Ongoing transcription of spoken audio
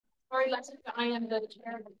Laurie Lester. I am the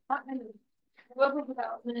chair of the Department of Global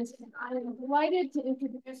Development, and I am delighted to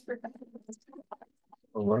introduce Professor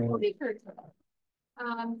speaker today.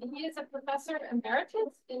 He is a professor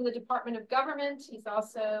emeritus in the Department of Government. He's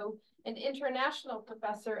also an international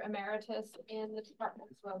professor emeritus in the Department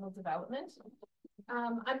of Global Development.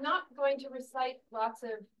 I'm not going to recite lots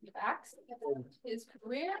of facts about his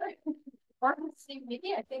career or his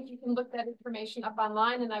CV. I think you can look that information up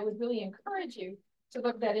online, and I would really encourage you to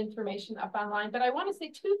look that information up online. But I want to say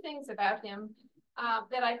two things about him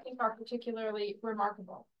that I think are particularly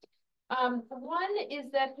remarkable. One is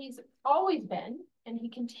that he's always been, and he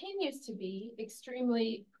continues to be,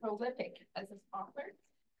 extremely prolific as an author.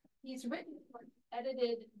 He's written or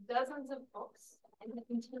edited dozens of books, and he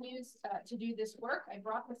continues to do this work. I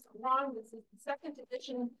brought this along. This is the second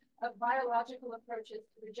edition of Biological Approaches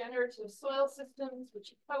to Regenerative Soil Systems,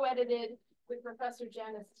 which he co-edited with Professor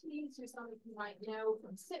Janice Tees, who some of you might know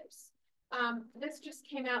from CIIFAD. This just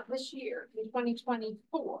came out this year in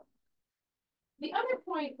 2024. The other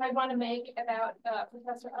point I want to make about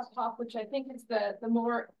Professor Uphoff, which I think is the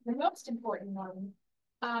most important one,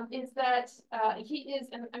 is that he is,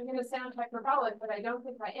 and I'm going to sound hyperbolic, but I don't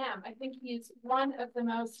think I am. I think he's one of the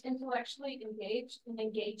most intellectually engaged and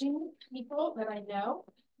engaging people that I know.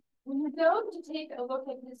 When you go to take a look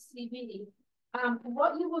at his CV,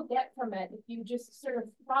 what you will get from it, if you just sort of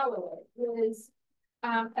follow it, is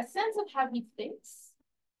a sense of how he thinks.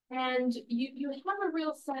 And you have a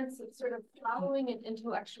real sense of sort of following an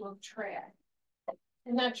intellectual trail.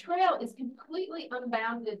 And that trail is completely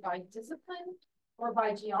unbounded by discipline, or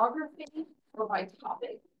by geography, or by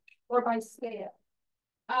topic, or by scale.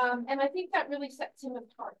 And I think that really sets him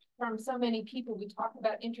apart from so many people. We talk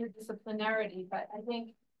about interdisciplinarity, but I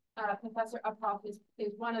think Professor Uphoff is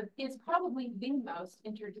probably the most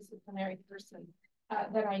interdisciplinary person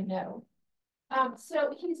that I know.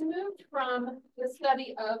 So he's moved from the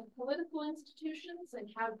study of political institutions and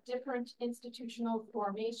how different institutional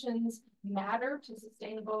formations matter to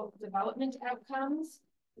sustainable development outcomes,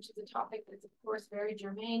 which is a topic that's, of course, very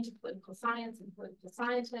germane to political science and political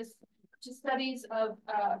scientists, to studies of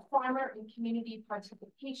farmer and community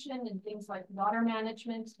participation in things like water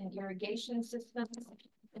management and irrigation systems.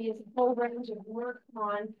 And he has a whole range of work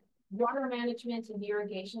on water management and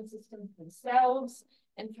irrigation systems themselves.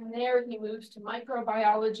 And from there, he moves to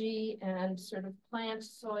microbiology and sort of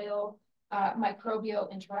plant-soil microbial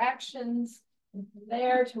interactions. And from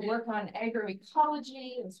there to work on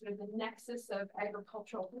agroecology and sort of the nexus of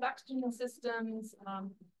agricultural production systems,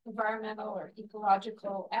 environmental or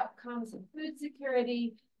ecological outcomes and food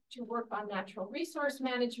security, to work on natural resource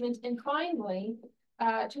management, and finally,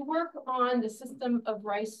 to work on the System of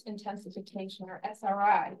Rice Intensification, or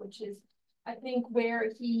SRI, which is, I think, where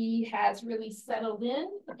he has really settled in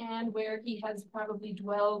and where he has probably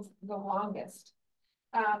dwelled the longest.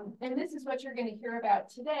 And this is what you're going to hear about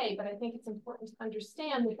today, but I think it's important to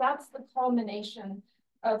understand that that's the culmination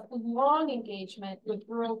of long engagement with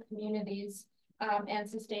rural communities and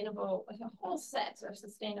sustainable, a whole set of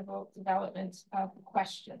sustainable development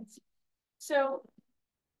questions. So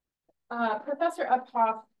Professor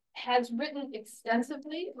Uphoff has written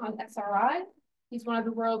extensively on SRI. He's one of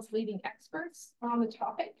the world's leading experts on the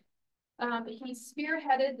topic. He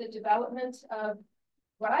spearheaded the development of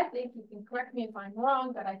what I think, you can correct me if I'm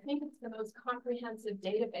wrong, but I think it's the most comprehensive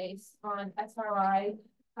database on SRI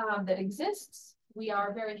that exists. We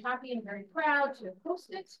are very happy and very proud to host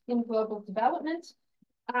it in global development.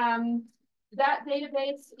 That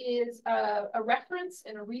database is a reference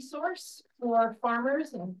and a resource for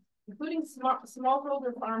farmers, and including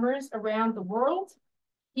smallholder farmers around the world.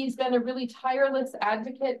 He's been a really tireless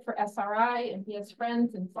advocate for SRI, and he has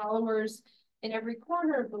friends and followers in every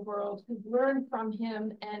corner of the world who learn from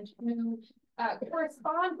him and who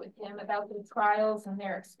correspond with him about their trials and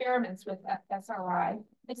their experiments with SRI.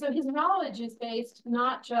 And so his knowledge is based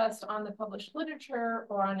not just on the published literature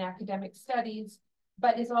or on academic studies,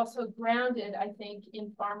 but is also grounded, I think,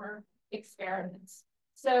 in farmer experiments.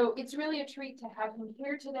 So it's really a treat to have him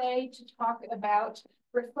here today to talk about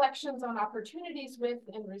reflections on opportunities with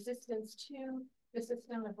and resistance to the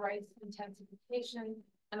system of rice intensification.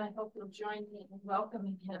 And I hope you'll join me in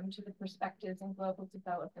welcoming him to the Perspectives in Global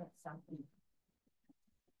Development Summit.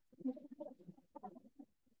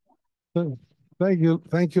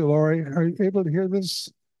 Thank you, Laurie. Are you able to hear this?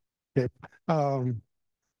 Okay.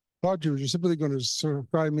 Thought you were simply going to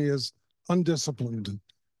describe me as undisciplined,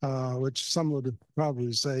 which some would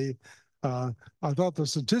probably say. I thought the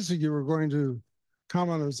statistic you were going to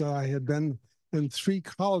comment was that I had been in 3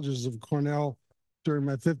 colleges of Cornell during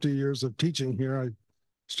my 50 years of teaching here. I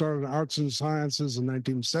started in arts and sciences in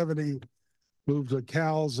 1970, moved to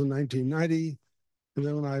CALS in 1990. And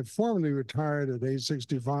then when I formally retired at age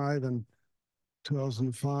 65 in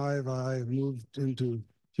 2005, I moved into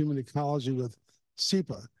human ecology with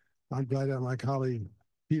CIIFAD. I'm glad to have my colleague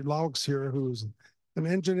Pete Laux here, who's an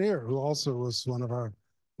engineer who also was one of our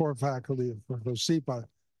core faculty for CIIFAD.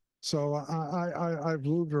 So I've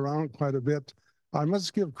moved around quite a bit. I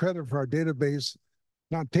must give credit for our database,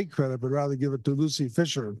 not take credit, but rather give it to Lucy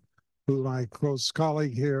Fisher, who my close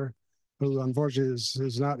colleague here, who unfortunately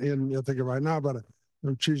is not in Ithaca right now, but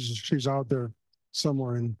she's out there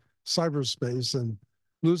somewhere in cyberspace. And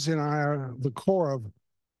Lucy and I are the core of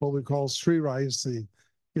what we call CIIFAD, the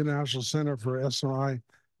International Center for SRI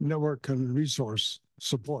Network and Resource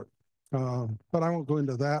Support. But I won't go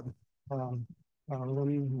into that.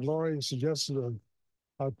 When Laurie suggested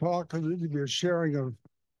a talk, it would be a sharing of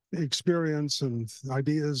experience and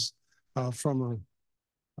ideas from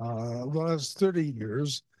the last 30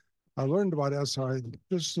 years. I learned about SRI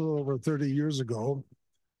just a little over 30 years ago.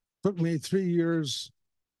 Took me 3 years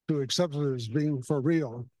to accept it as being for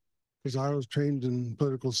real, because I was trained in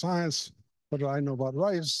political science. What did I know about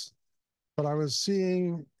rice? But I was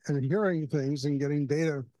seeing and hearing things and getting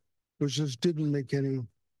data which just didn't make any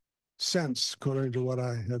sense according to what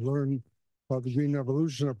I had learned about the green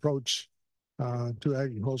revolution approach to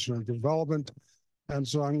agriculture and development. And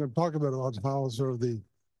so I'm going to talk a bit about how sort of the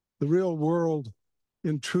real world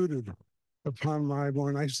intruded upon my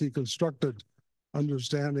more nicely constructed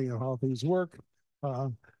understanding of how things work.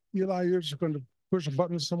 Eli, you're just going to push a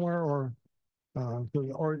button somewhere, or I don't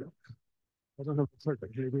know if it's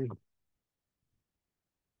maybe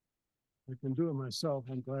I can do it myself.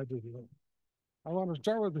 I'm glad to do it. I want to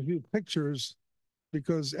start with a few pictures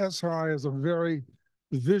because SRI is a very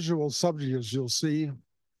visual subject, as you'll see.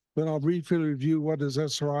 Then I'll briefly review what is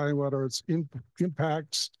SRI and what are its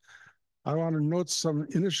impacts. I want to note some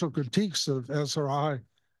initial critiques of SRI,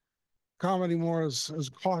 commenting more as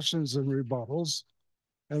cautions and rebuttals,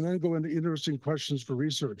 and then go into interesting questions for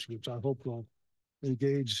research, which I hope will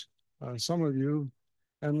engage some of you,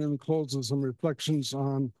 and then close with some reflections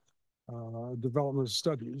on development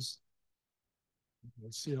studies.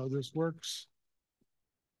 Let's see how this works.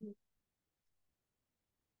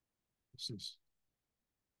 This is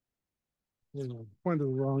pointed the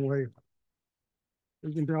wrong way.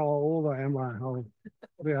 You can tell how old I am by how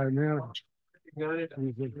I manage.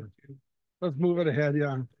 Let's move it ahead,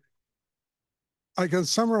 yeah. I can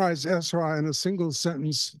summarize SRI in a single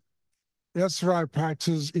sentence. SRI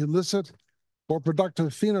practices illicit or productive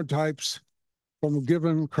phenotypes from a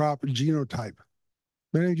given crop genotype.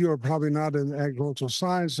 Many of you are probably not in agricultural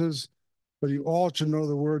sciences, but you all should know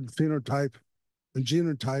the word phenotype and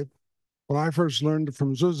genotype. When I first learned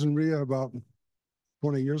from Susan Ria about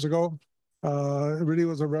 20 years ago, it really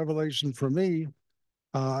was a revelation for me.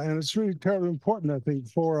 And it's really terribly important, I think,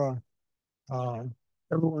 for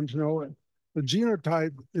everyone to know it. The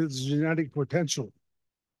genotype is genetic potential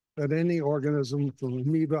that any organism, from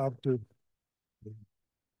amoeba up to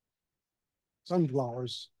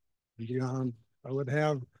sunflowers and beyond, would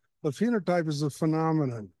have. The phenotype is a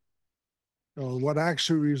phenomenon, what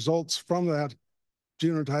actually results from that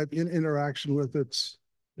genotype in interaction with its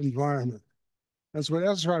environment. And so what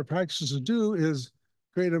SRI practices do is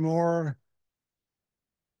create a more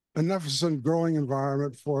beneficent growing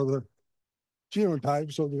environment for the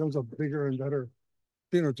genotype, so it becomes a bigger and better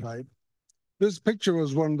phenotype. This picture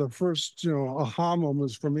was one of the first, aha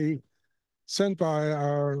moments for me, sent by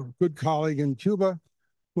our good colleague in Cuba,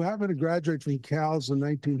 who happened to graduate from CALS in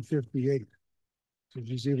 1958. So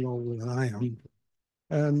she's even older than I am.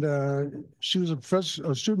 And she was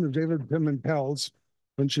a student of David Pimentel's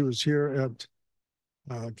when she was here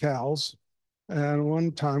at CALS. And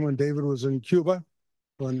one time when David was in Cuba,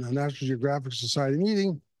 when a National Geographic Society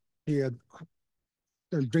meeting, he had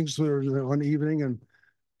drinks with her one evening, and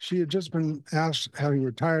she had just been asked, having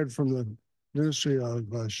retired from the Ministry of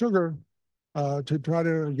Sugar, to try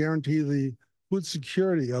to guarantee the food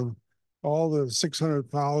security of all the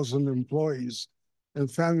 600,000 employees and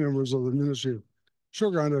family members of the Ministry of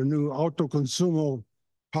Sugar under a new autoconsumo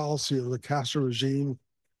policy of the Castro regime.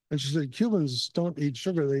 And she said, Cubans don't eat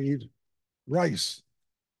sugar, they eat rice.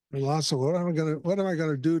 And Lasso, what am I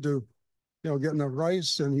gonna do to, get enough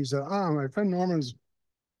rice? And he said, my friend Norman's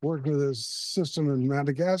working with this system in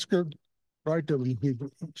Madagascar. Right,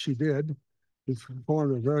 she did. We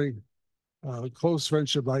formed a very close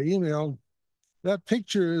friendship by email. That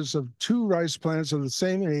picture is of two rice plants of the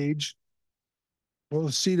same age,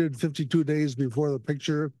 both seeded 52 days before the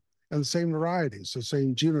picture, and the same varieties, the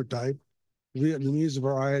same genotype, Vietnamese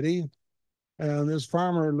variety. And this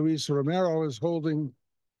farmer, Luis Romero, is holding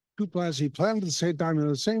two plants he planted at the same time in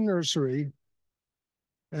the same nursery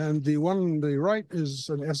And the one on the right is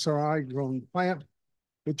an SRI grown plant,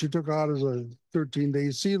 which you took out as a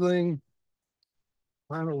 13-day seedling,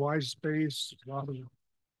 plant a wide space, a lot of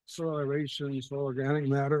soil aeration, soil organic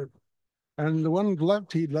matter. And the one on the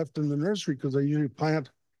left, he left in the nursery because they usually plant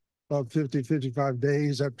about 50, 55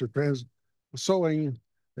 days after sowing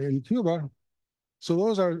in Cuba. So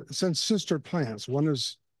those are since sister plants. One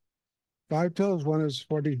is 5 tillers, one is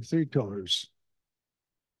 43 tillers.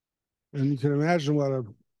 And you can imagine what a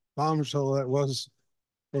bombshell that was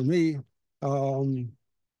for me. I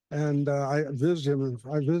visited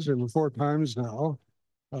him 4 times now.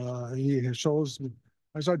 He shows me,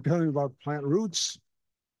 I started telling him about plant roots.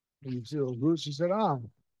 And you see those roots, he said,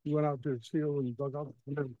 he went out to his field and dug up.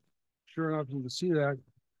 And then, sure enough, you can see that.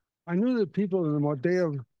 I knew that people in the day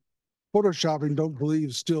of photoshopping don't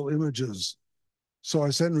believe still images. So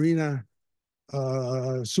I sent Rena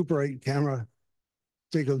a Super 8 camera,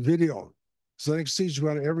 take a video. So the next stage you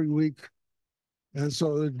got it every week. And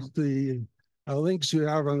so the links you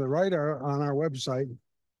have on the right are on our website.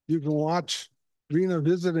 You can watch Rena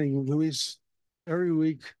visiting Luis every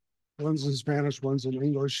week. One's in Spanish, one's in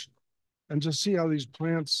English, and just see how these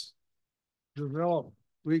plants develop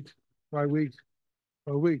week by week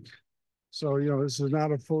by week. So, this is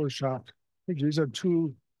not a Photoshop. These are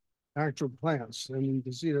 2 actual plants, and you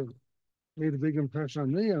can see it made a big impression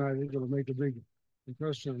on me, and I think it'll make a big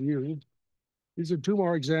impression on you. These are 2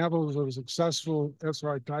 more examples of successful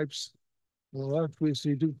SRI types. On the left, we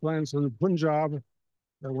see 2 plants in the Punjab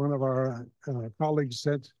that one of our colleagues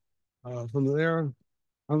sent from there.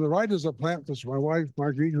 On the right is a plant that my wife,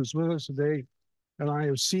 Marguerite, who's with us today, and I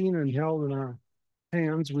have seen and held in our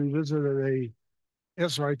hands. We visited a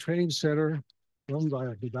SRI training center run by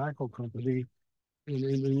a tobacco company in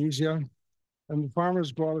Indonesia. And the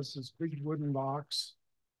farmers brought us this big wooden box.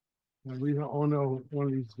 And we own one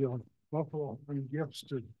of these buffalo gifts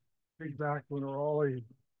to take back when we're all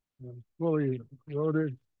fully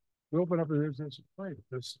loaded. We open up and there's this plate.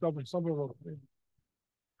 There's stuff in some of them.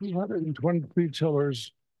 223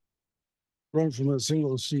 tillers grown from a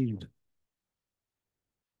single seed.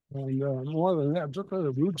 And more than that, look at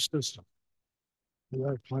the root system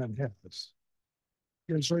that plant has.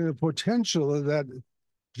 And showing the potential that that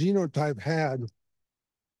genotype had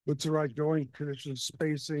with the right growing conditions,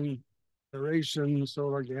 spacing, aeration,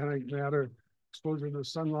 soil organic matter, exposure to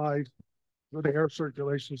sunlight, good air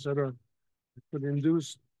circulation, etc., could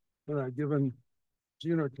induce a given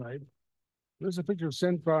genotype. There's a picture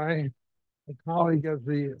sent by a colleague at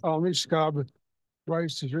the Al-Mishkab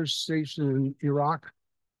Rice Research Station in Iraq,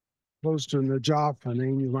 close to Najaf, a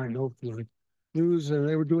name you might know from the news, and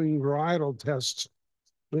they were doing varietal tests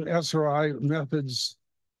with SRI methods,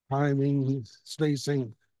 timing,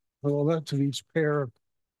 spacing, on the left of each pair,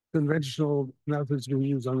 conventional methods being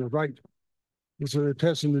used on the right. And so they're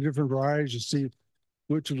testing the different varieties to see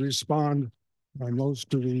which would respond most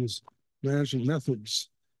to these management methods.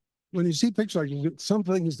 When you see pictures like this,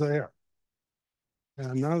 something is there.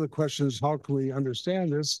 And now the question is, how can we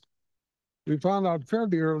understand this? We found out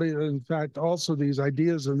fairly early that, in fact, also these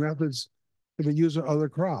ideas and methods can be used on other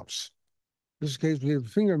crops. In this case, we have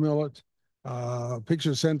finger millet,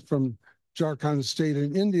 picture sent from Jharkhand state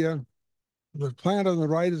in India. The plant on the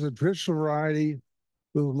right is a traditional variety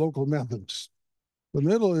with local methods. The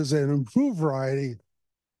middle is an improved variety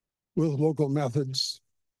with local methods,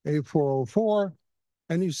 A404.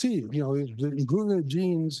 And you see, the improvement of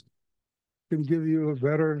genes can give you a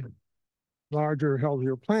better, larger,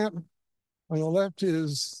 healthier plant. On the left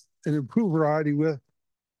is an improved variety with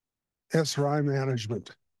SRI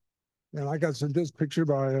management. And I got sent this picture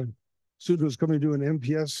by a student who's coming to do an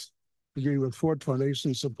MPS degree with Ford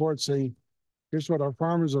Foundation support, saying, here's what our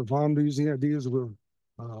farmers have found using ideas with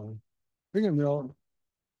finger mill.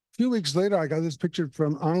 A few weeks later, I got this picture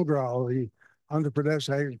from Angral, the Andhra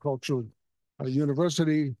Pradesh Agricultural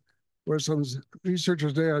University, where some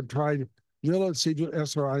researchers there had tried millet seed with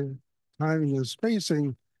SRI timing and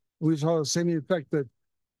spacing. We saw the same effect that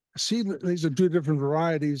these are 2 different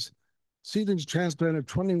varieties. Seedlings transplanted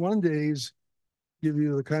 21 days give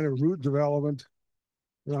you the kind of root development.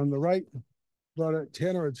 And on the right, about at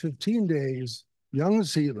 10 or at 15 days, young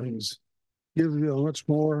seedlings give you a much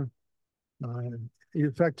more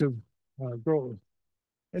effective growth.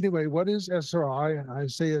 Anyway, what is SRI? I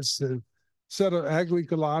say it's a set of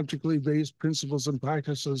agroecologically based principles and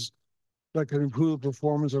practices that can improve the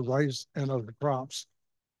performance of rice and other crops.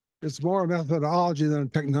 It's more a methodology than a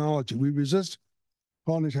technology. We resist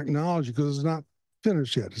calling it technology because it's not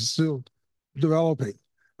finished yet. It's still developing.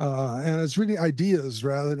 And it's really ideas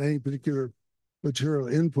rather than any particular material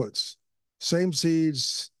inputs. Same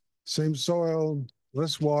seeds, same soil,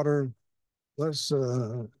 less water,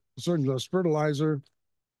 certainly less fertilizer,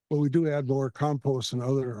 but we do add more compost and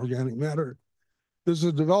other organic matter. This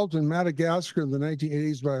was developed in Madagascar in the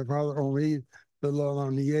 1980s by Father Henri de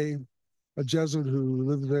Laulanié, a Jesuit who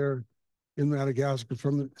lived there in Madagascar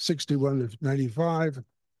from 61 to 95.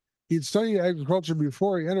 He'd studied agriculture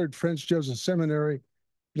before he entered French Jesuit seminary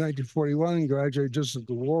in 1941 and graduated just as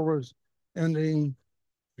the war was ending.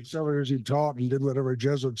 For several years he taught and did whatever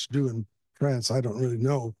Jesuits do in France. I don't really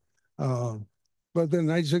know. But then in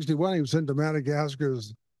 1961, he was sent to Madagascar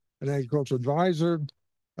as an agricultural advisor.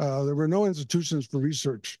 There were no institutions for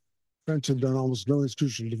research. French had done almost no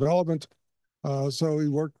institutional development. So he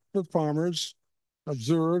worked with farmers,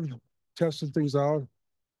 observed, tested things out.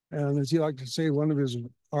 And as he liked to say in one of his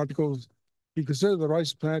articles, he considered the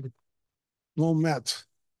rice plant mon maître,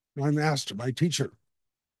 my master, my teacher,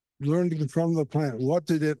 learning from the plant. What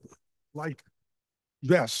did it like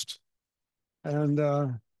best? And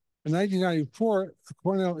in 1994, the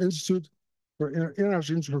Cornell International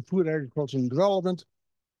Institute for Food, Agriculture, and Development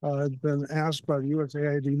had been asked by the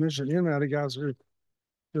USAID mission in Madagascar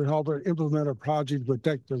to help it implement a project to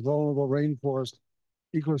protect the vulnerable rainforest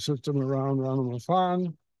ecosystem around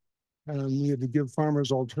Ranamafan. And we had to give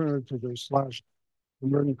farmers alternatives to their slash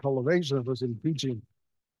emerging cultivation that was impinging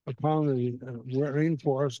upon the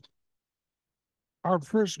rainforest. Our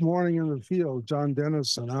first morning in the field, John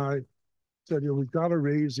Dennis and I said, we've got to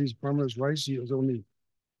raise these farmers' rice yields only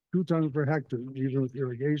 2 tons per hectare, even with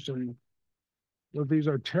irrigation. But these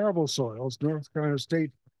are terrible soils. North Carolina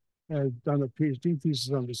State had done a PhD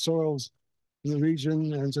thesis on the soils in the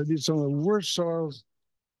region and said these are some of the worst soils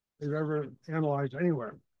they've ever analyzed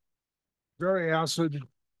anywhere. Very acid,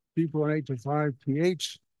 3.8 to 5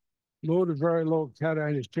 pH, low to very low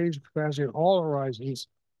cation exchange capacity in all horizons,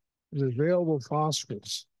 and available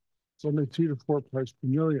phosphorus. It's only 2 to 4 parts per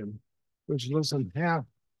million, which is less than half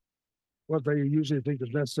what they usually think is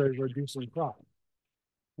necessary for a decent crop.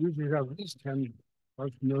 Usually you have at least 10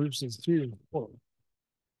 parts per million, since 3 to 4.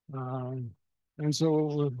 And so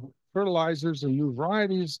with fertilizers and new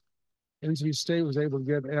varieties, NC State was able to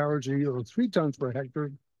get average yield of 3 tons per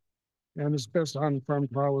hectare, and its best on-farm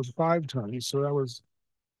crop was 5 tons, so that was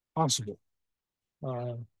possible.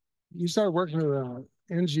 You started working with an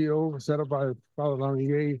NGO set up by Father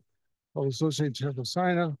Laulanié called Associated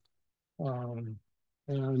Czechoslovakia,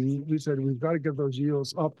 and we said we've got to get those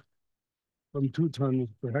yields up from 2 tons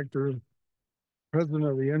per hectare. President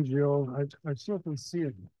of the NGO, I still can see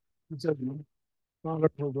it. He said, not a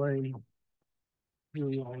problem.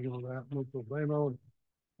 You all know that, no problemo.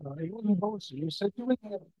 It wasn't posted. You said you would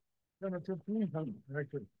have 10 or 15 tons per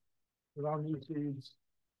hectare without new seeds,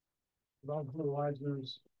 without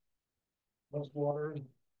fertilizers, less water.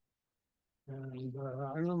 And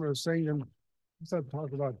I remember saying to him, instead of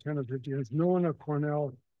talking about 10 or 15 years, no one at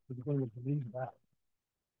Cornell is going to believe that.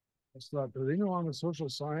 I thought, do they know I'm a social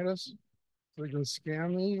scientist? So they can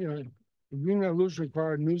scam me? The green revolution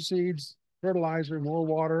required new seeds, fertilizer, more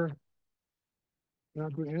water.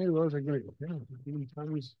 Not doing any of those. I'm going to get 10 or 15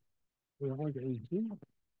 tons. We're only getting 2.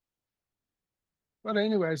 But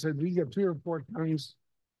anyway, I said, we get 3 or 4 tons,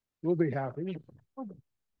 we'll be happy. They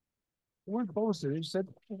weren't posted. He said,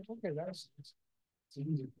 okay, that's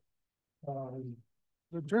easy.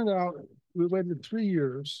 It turned out we waited 3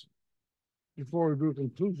 years before we drew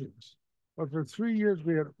conclusions. But for 3 years,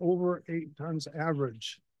 we had over 8 tons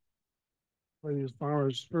average for these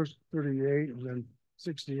farmers, first 38 and then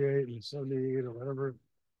 68 and 78 or whatever,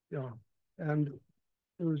 and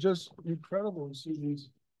it was just incredible to see these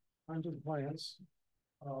kinds of plants.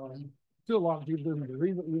 Still a lot of people didn't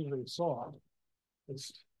believe it, even they saw it.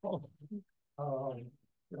 It's, I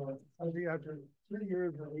think after 3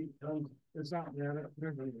 years or 8 tons, it's not managed.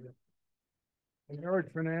 And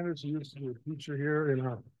Eric Fernandez, who used to be a teacher here in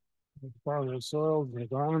our Department of Soils and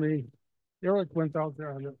Agronomy, Eric went out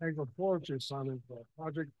there on an agroforestry assignment for a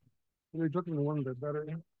project, and they took him to one of the better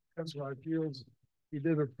SY fields. He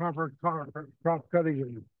did a proper crop cutting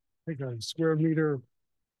and take a square meter,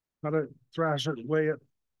 cut it, thrash it, weigh it,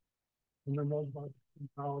 and then those about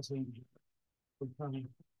 2,000 per ton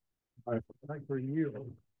per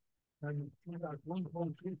yield. And we got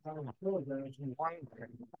 1.3 kilograms in 1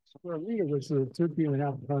 square meter, which is a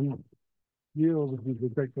 13.5 ton yield if you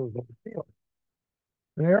could take those over the field.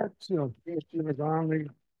 And Eric's, PhD in agronomy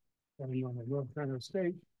from North Carolina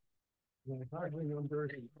State. And I remember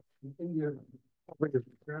in India, his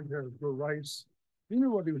grandparents grew rice. He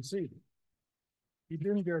knew what he would see. He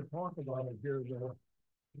didn't dare talk about it here, though,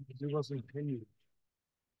 because he wasn't paid.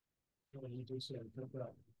 So he just said, took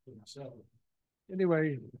that for himself.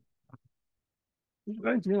 Anyway, in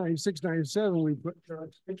 1996, 97, we put a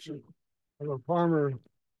picture of a farmer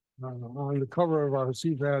on the cover of our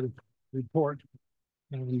CIIFAD report.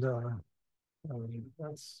 And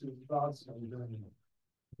that's awesome.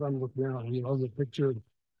 If I'm looking down, you know, the picture.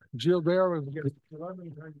 Gilbert was getting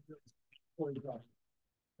 11 times 45.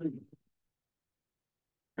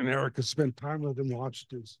 And Erica spent time with him,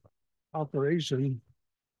 watched his operation.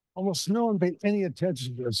 Almost no one paid any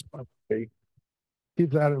attention to this, but they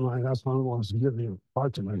keep that in mind. That's one of the ones to give you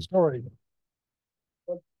part of my story.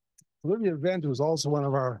 But Olivia Vent, who's also one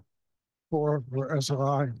of our four for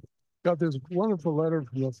SRI, got this wonderful letter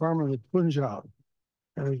from the farmer in the Punjab.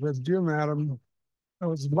 And it says, "Dear Madam, I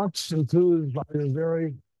was much enthused by your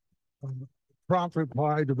very prompt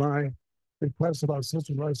reply to my request about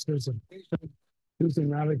System of Rice Intensification using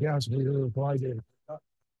Madagascar to reply data.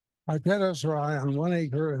 I plant SRI on 1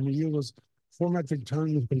 acre and the yield was 4 metric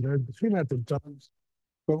tons compared to 3 metric tons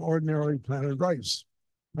from ordinarily planted rice.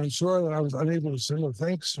 I'm sure that I was unable to send a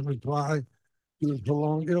thanks reply due to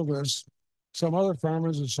prolonged illness. Some other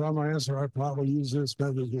farmers who saw my SRI plot will use this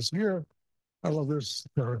method this year. I love this.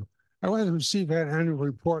 I went to CIIFAD annual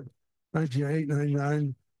report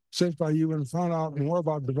 1998-99 sent by you and found out more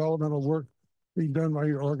about developmental work being done by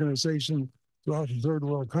your organization throughout the third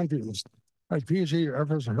world countries. I appreciate your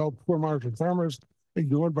efforts to help poor market farmers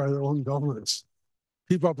ignored by their own governments.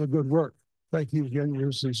 Keep up the good work. Thank you again.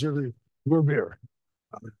 Yours sincerely, Gurbeer."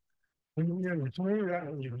 And again, to me,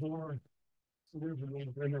 that was more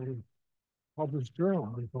significant than a published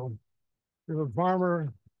journal. If a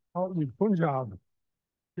farmer out in Punjab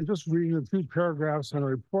is just reading a few paragraphs in a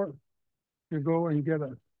report, you go and get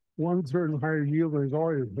a 1/3 higher yield, and he's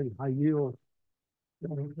already a big high yield.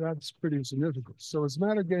 That's pretty significant. So it's a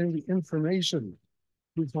matter of getting the information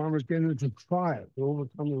to farmers, getting them to try it, to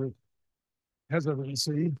overcome the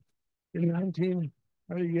hesitancy. In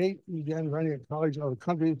 1998, we began running at college out of the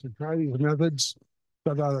country to try these methods.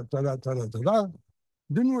 Didn't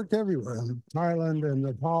work everywhere. In Thailand and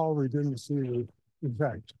Nepal, we didn't see the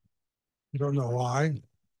effect. We don't know why.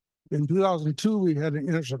 In 2002, we had an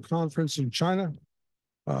international conference in China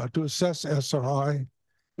to assess SRI.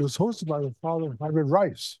 It was hosted by the father of hybrid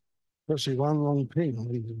rice, especially Wan Longping,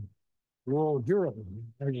 the rural hero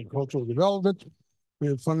in agricultural development. We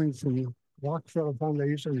had funding from the Rockefeller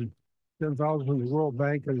Foundation, 10,000 from the World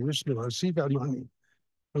Bank, and additional CIIFAD money.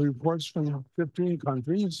 The reports from 15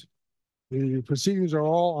 countries. The proceedings are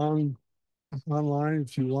all online.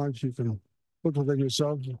 If you want, you can look at them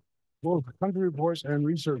yourself. Both country reports and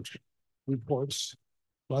research reports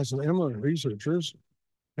by some eminent researchers.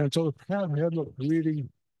 And so the path ahead looked really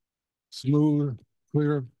smooth,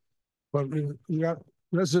 clear, but we got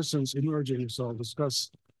resistance emerging, so I'll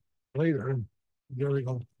discuss later. There we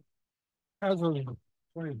go. As of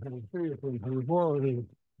 2023 or 2024, there are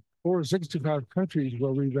over 65 countries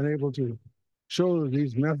where we've been able to show that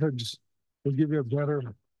these methods will give you a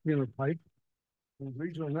better phenotype. And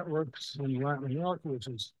regional networks in Latin America, which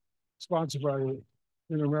is sponsored by the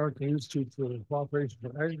Inter-American Institute for Cooperation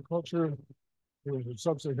for Agriculture. There was a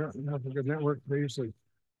Sub-Saharan Africa network based at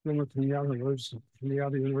Kenyatta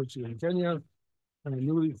University in Kenya, and a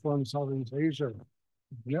newly formed Southeast Asia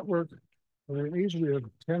network. And in Asia, we have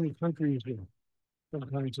 10 countries with some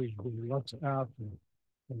kinds of WhatsApp and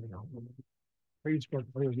Facebook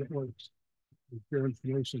networks with their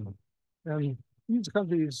information. And these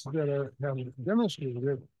countries that have demonstrated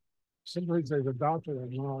it, simply they've adopted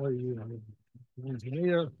it, Mali,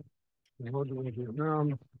 Tanzania,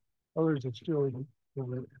 Vietnam, others are still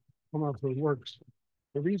come up with works.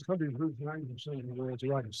 But these countries produce 90% of the world's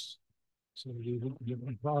rice. So we get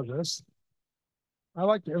in progress. I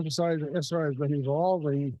like to emphasize that SRI has been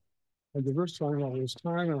evolving and diversifying all this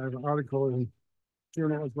time. And I have an article in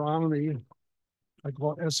Journal of Agronomy. I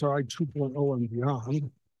call it SRI 2.0 and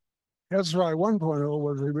beyond. SRI 1.0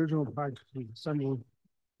 was the original practice assembled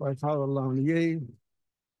by Father Laulanié.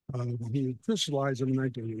 He crystallized in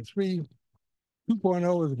 1983.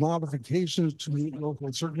 2.0 is modifications to meet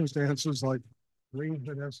local circumstances like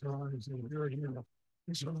rain-fed SRIs and irrigated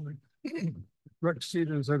direct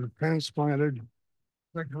seeders that are transplanted,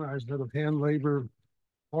 recognized that of hand labor,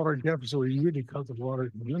 water deficit, where you really cut the water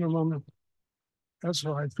to the minimum.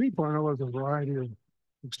 SRI 3.0 is a variety of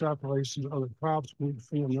extrapolations of other crops, wheat,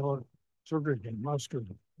 millet, sugarcane,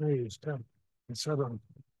 mustard, maize, hemp, etc.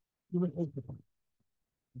 Women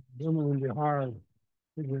in the hard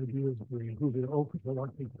ideas to improve their oak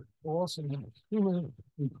production, also human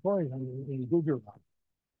employment in Gujarat.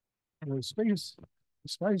 And the spice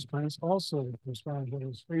plants also respond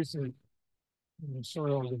to spacing,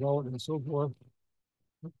 soil development and so forth.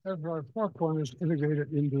 As our popcorn is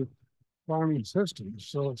integrated into farming systems,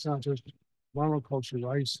 so it's not just monoculture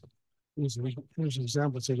rice. Here's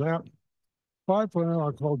examples of that. 5.0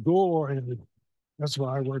 are called goal-oriented. That's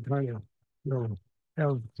why we're trying to,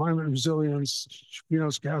 have climate resilience,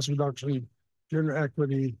 greenhouse gas reduction, gender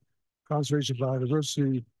equity, conservation of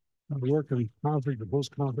biodiversity, work in conflict and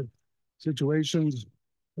post-conflict situations.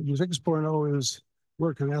 The 6.0 is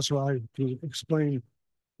work in SRI to explain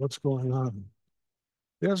what's going on.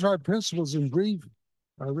 The SRI principles in brief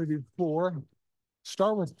are really four.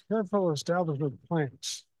 Start with careful establishment of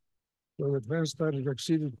plants. So advanced studies are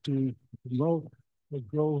succeeded to promote the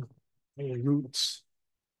growth of the roots.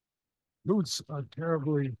 Roots are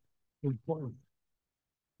terribly important.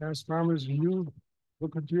 As farmers, you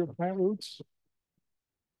look into your plant roots.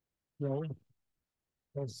 No,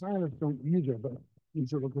 well, scientists don't either, but you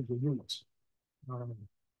should look at the roots.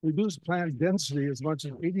 Reduce plant density as much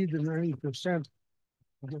as 80 to 90%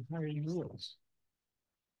 of the higher yields.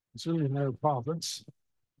 Certainly higher profits.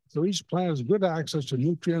 So each plant has good access to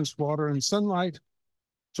nutrients, water, and sunlight,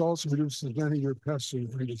 which also reduces many of your pest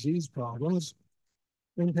and disease problems.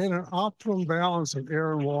 Maintain an optimum balance of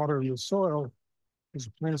air and water in the soil, because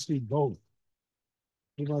plants need both.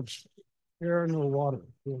 Too much air, no water.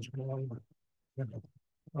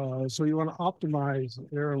 So you want to optimize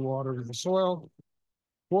air and water in the soil.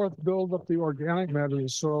 Fourth, build up the organic matter in the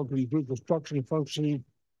soil to improve the structure and functioning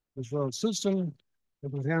of the soil system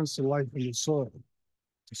and enhance the life in the soil.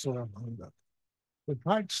 The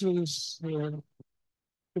practices can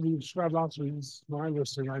be described also in my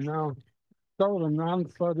listing. I now start with a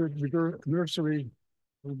non-cluttered nursery,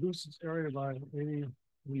 reduce its area by 80 to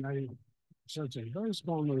 90%. A very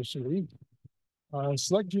small nursery.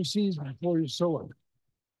 Select your seeds before you sow it,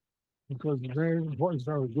 because it's very important to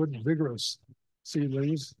start with good, vigorous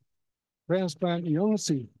seedlings. Transplant young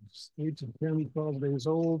seeds, 8 to 10, 12 days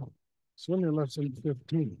old, swimming less than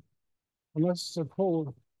 15. Unless it's a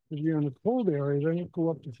cold, if you're in a cold area, then you go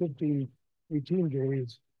up to 15, 18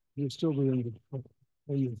 days, you'll still be in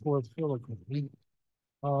the fourth follicle.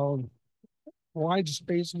 Wide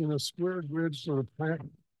spacing in a square grid sort of plant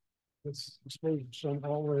that's exposed to sun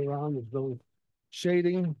all the way around is really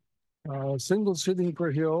shading. Single seeding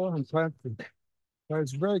per hill and plant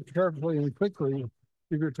plants very carefully and quickly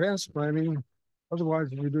if you're transplanting. Otherwise,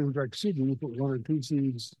 if you're doing direct seeding, you put 1 or 2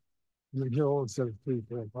 seeds in the hill instead of 3,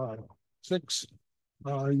 4, 5, 6.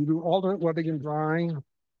 You do alternate wetting and drying.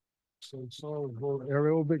 So soil is both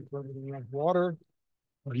aerobic, but enough water.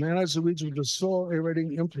 Manage the weeds with the soil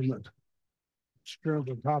aerating implement. Stir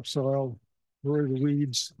the topsoil, bury the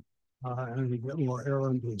weeds, and you get more air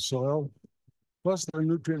into the soil. Plus, the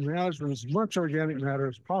nutrient management, as much organic matter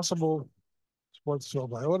as possible, supports soil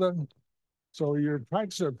biota. So your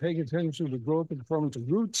practices are paying attention to the growth and performance of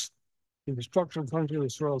roots, to the structure and function of the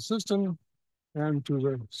soil system, and to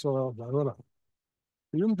the soil biota.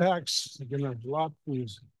 The impacts, again, I've blocked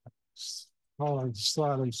these on the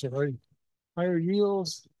slide, I'm sorry. Higher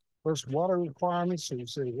yields, first water requirements, so you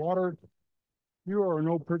say water. Fewer or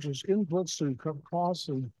no purchase inputs to cut costs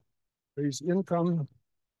and raise income.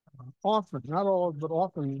 Often, not all, but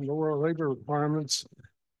often lower labor requirements,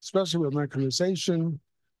 especially with mechanization.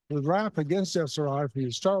 The draft against SRI, if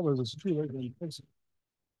you start with, is too late in place.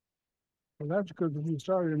 And that's because if you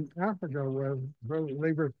start in Africa where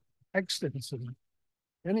labor extensive,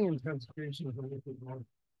 any intensification is a little bit more.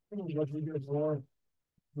 What we get more,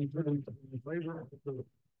 we put in labor to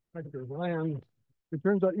hectare of land. It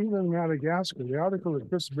turns out even in Madagascar, the article that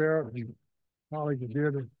Chris Barrett and colleagues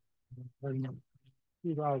did in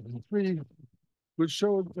 2003, which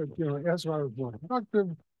showed that SRI was more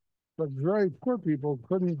productive, but very poor people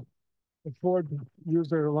couldn't afford to use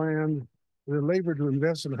their land, their labor to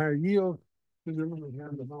invest in higher yield, because they really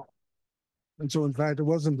hand them out. And so, in fact, it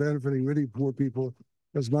wasn't benefiting really poor people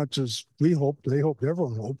as much as we hoped. They hoped,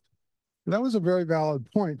 everyone hoped. And that was a very valid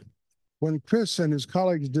point. When Chris and his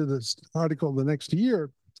colleagues did this article the next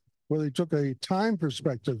year, where they took a time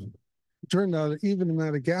perspective, it turned out that even in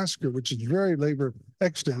Madagascar, which is very labor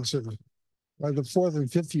extensive, by the 4th and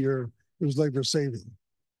 5th year, it was labor saving.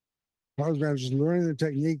 Farmers managers learning the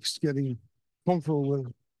techniques, getting comfortable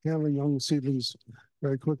with handling young seedlings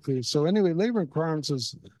very quickly. So anyway, labor requirements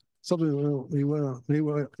is something we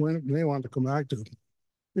may want to come back to.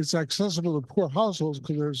 It's accessible to poor households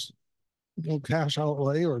because there's no cash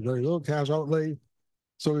outlay or very little cash outlay.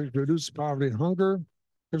 So it reduces poverty and hunger.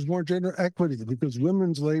 There's more gender equity because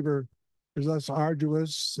women's labor is less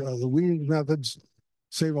arduous. The weeding methods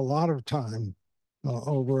save a lot of time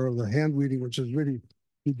over the hand weeding, which is really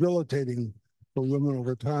debilitating for women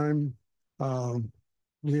over time.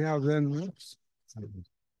 We have then, what's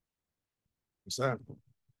that?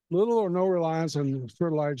 Little or no reliance on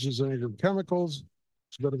fertilizers and chemicals.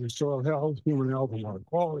 It's better for soil health, human health, and water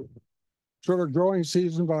quality. shorter growing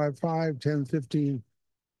season by 5, 10, 15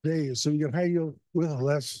 days. So you get high yield with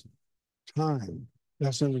less time.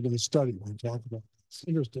 That's something we're going to study when we talk about this. It's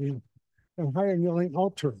interesting. And higher yielding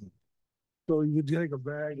outturn. So you take a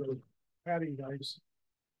bag of patty rice,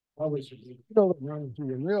 obviously you fill it, run it through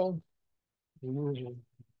your mill, remove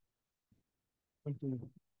something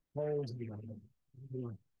holes. You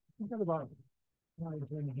got about 9,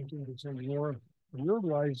 10, 15% more of your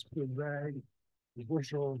rice per bag, a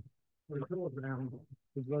bushel per kilogram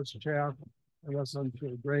with less chaff and less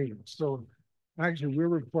unfilled grain. So actually we're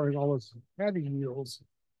reporting all this patty yields,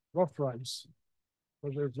 rough rice,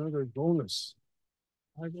 but there's another bonus.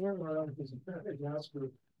 I remember this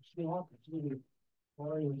Madagascar swamp between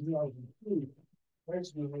Hawaii and 2002.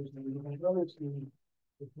 Rice millers and my brothers who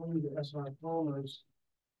according to SR farmers,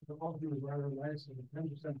 the coffee was rather nice and a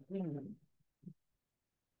 10% premium.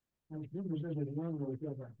 And 2% of the one will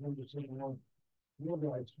get about 10% more real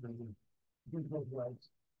rice from the good rice.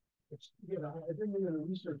 It's, you know, I didn't even a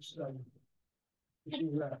research study to see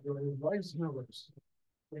that there were rice millers.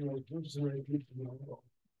 You know, 2% people.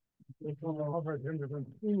 They come over at 10%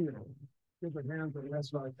 premium. Give a hand to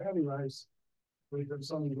SR patty rice. We have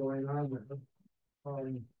something going on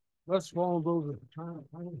there. Less vulnerable to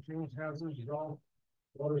climate change hazards, drought,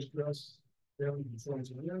 water stress, daily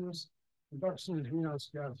concerns and illness, reduction in greenhouse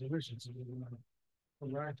gas emissions,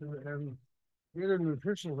 from active and greater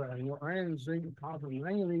nutritional value, iron, zinc, copper,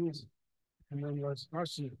 manganese, and then less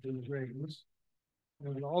arsenic in the grains,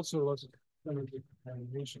 and also less chemical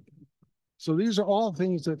contamination. So these are all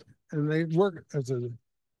things that, and they work as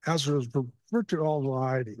for virtually all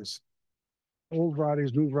varieties, old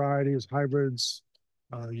varieties, new varieties, hybrids,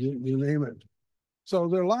 you name it. So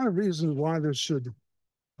there are a lot of reasons why this should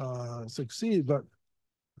succeed, but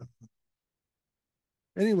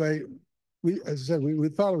anyway, as I said, we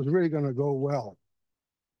thought it was really going to go well,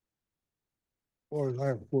 or as I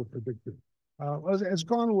have predicted. It's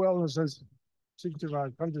gone well in the sense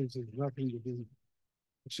 65 countries is nothing to be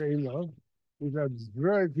ashamed of. We've had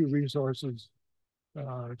very few resources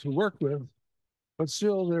to work with, but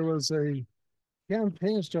still there was a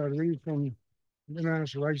campaign started from the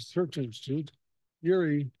International Rice Research Institute,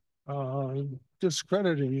 IRI,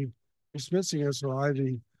 discrediting, dismissing SRI.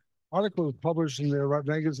 The article was published in their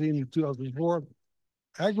magazine in 2004,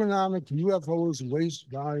 Agronomic UFOs Waste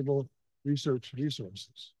Valuable Research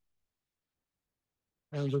Resources.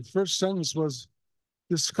 And the first sentence was,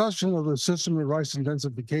 discussion of the system of rice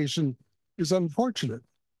intensification is unfortunate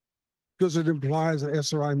because it implies that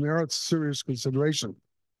SRI merits serious consideration.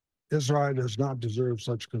 SRI does not deserve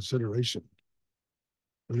such consideration.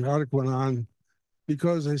 And the article went on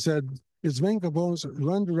because they said its main components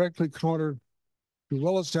run directly counter to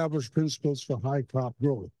well-established principles for high crop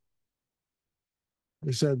growth.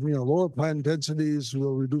 They said, you know, lower plant densities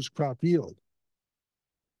will reduce crop yield.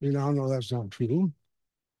 We now know that's not true.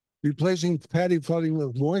 Replacing paddy flooding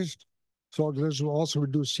with moist soil conditions will also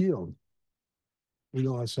reduce yield. We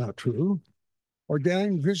know that's not true.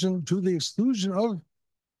 Organic nutrition to the exclusion of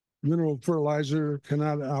mineral fertilizer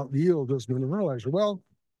cannot out yield this mineral fertilizer. Well,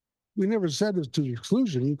 we never said it's to the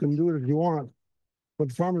exclusion. You can do it if you want,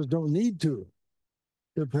 but farmers don't need to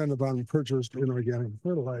depend upon purchased inorganic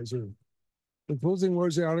fertilizer. The closing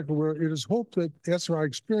words of the article were, it is hoped that SRI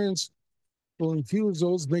experience will infuse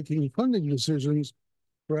those making funding decisions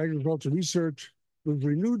for agricultural research with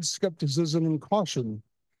renewed skepticism and caution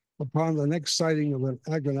upon the next sighting of an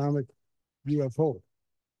agronomic UFO,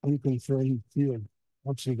 unconfirmed field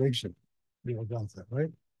observation. You know about that, right?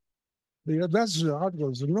 The message of the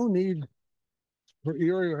article is there's no need for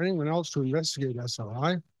IRI or anyone else to investigate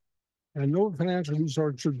SRI, and no financial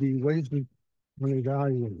resource should be wasted when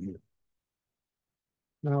evaluating it.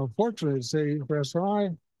 Now, fortunately, say for SRI,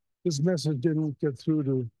 this message didn't get through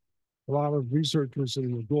to a lot of researchers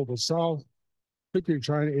in the global south, particularly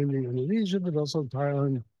China, India, Indonesia, but also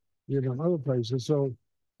Thailand, Vietnam, other places. So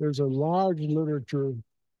there's a large literature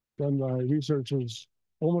done by researchers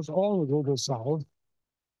almost all in the global south.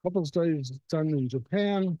 A couple of studies done in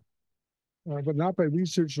Japan, but not by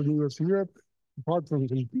researchers in US and Europe, apart from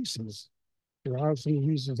some pieces. There are some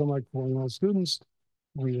pieces done by Cornell students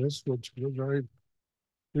on this, which we're very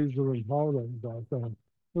pleased and proud about that.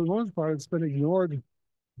 For the most part, it's been ignored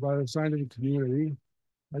by the scientific community.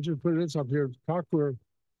 I just put this up here. Cockler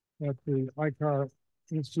at the ICAR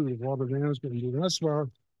Institute of Water Management in UNESWAR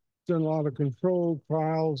done a lot of controlled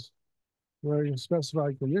trials where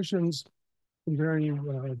specified conditions comparing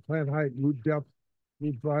plant height, root depth,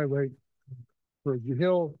 root dry rate per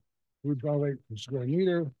hill, root dry rate per square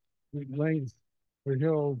meter, root length per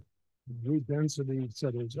hill, root density, et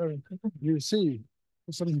cetera, et cetera. You see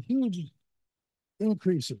some huge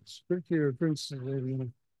increases, particularly for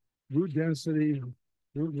instance, root density,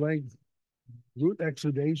 root length, root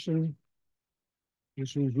exudation,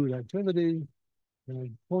 which means root activity,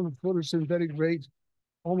 and photosynthetic rate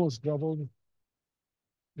almost doubled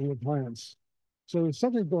in the plants. So there's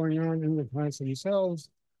something going on in the plants themselves.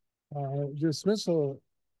 Dismissal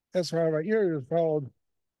SRI right here is followed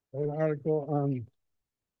by an article on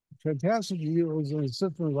fantastic yields in the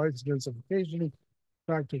system of rice intensification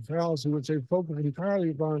factor fallacy, which they focus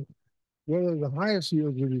entirely upon whether the highest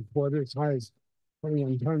yield we reported, as high as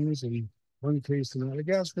 21 tons in one case in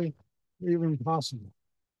Madagascar, even possible.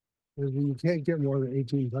 Because you can't get more than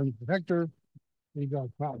 18 tons per hectare. We got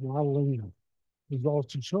crop modeling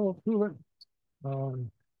results to show prove it.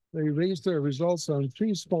 They raised their results on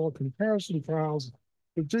 3 small comparison trials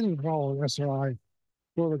that didn't follow an SRI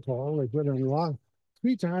protocol. They put in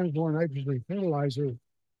 3 times more nitrogen fertilizer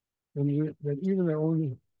than even their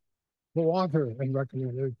own co-author had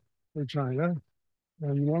recommended for China.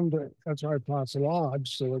 And one that SRI plots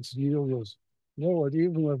lodged, so its yield was lowered.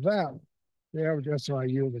 Even with that, the average SRI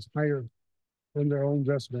yield is higher than their own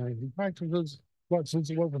best management practices. But since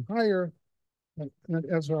it wasn't higher, and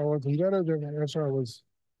SRI wasn't better, then the SRI was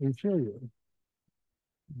inferior.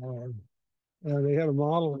 They had a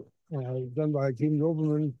model done by Kim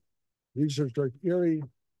Doberman, research director IRRI,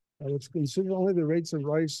 which considered only the rates of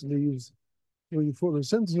rice leaves during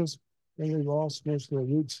photosynthesis, and they lost most of their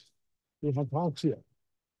roots with hypoxia.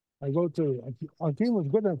 I wrote to, Kim was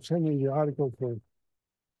good enough to send me the article for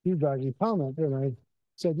feedback and comment, and I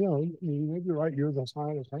said, you know, maybe you're right, you're the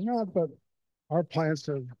scientist. I'm not, but our plants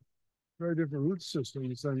have very different root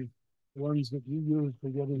systems than the ones that you use for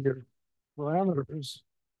getting your parameters.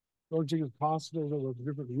 Don't you think it's possible that with a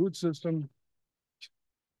different root system,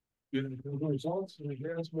 the results of the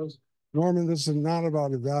gas was, Norman, this is not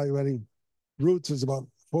about evaluating roots, it's about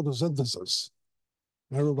photosynthesis.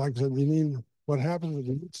 And I would like to say, you mean what happens with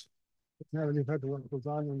the roots? It's not any effect on what goes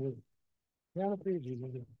on in the canopy.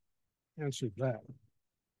 You answered that.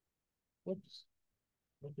 Whoops.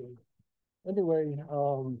 Okay. Anyway,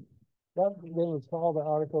 that then was called the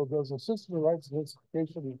article, does the system of rice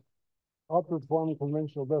intensification outperform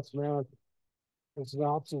conventional best management? A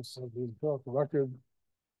synopsis of the empirical record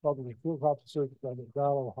published in Field Crop Research by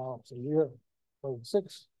Uphoff a year. So 6,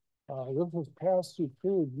 this was passed through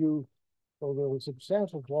peer review, so there were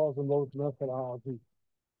substantial flaws in both methodology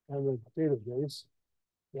and the database.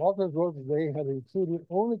 The authors wrote that they had included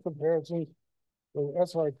only comparisons with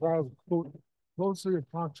SRI trials closely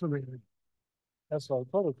approximated SRI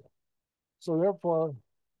protocol. So therefore,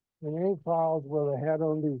 in any trials where they had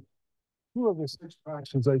only 2 of the 6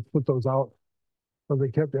 practices, they put those out, but they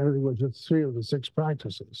kept everything with just 3 of the 6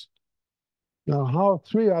 practices. Now, how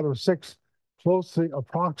 3 out of 6 closely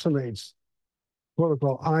approximates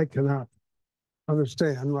protocol, I cannot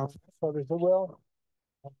understand. Well, so they said, well,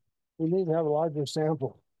 we need to have a larger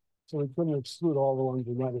sample, so we couldn't exclude all the ones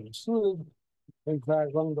we might have excluded. In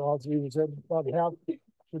fact, one of the authors even said about half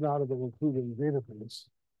should not have been included in the database.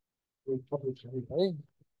 We published anyway.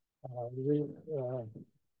 The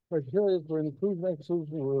criteria for inclusion and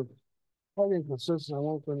exclusion were quite inconsistent. I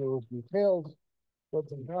won't go into those details, but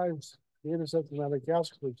the guys, the data set from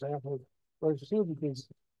Madagascar, for example, were excluded because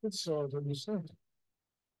it's so understood.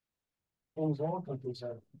 Almost all countries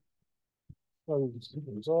have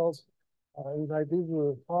results. In fact, these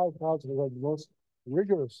were 5 projects that had the most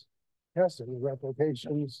rigorous testing and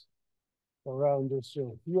replications around this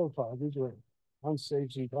field trial. These were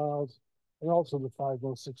on-station trials, and also the 5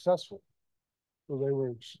 most successful. So they were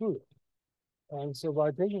excluded. And so by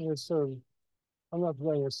taking this sort of, I'm not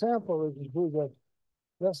playing a sample, it concludes that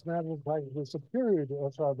best management practice was superior to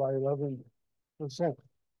SRI by 11%.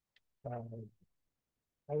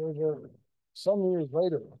 However, some years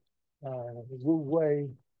later, Wu Wei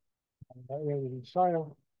in China,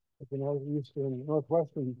 at the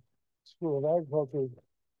Northwestern School of Agriculture,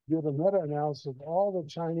 did a meta-analysis of all the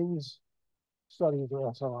Chinese studies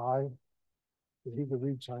of SRI, that he could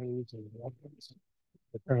read Chinese and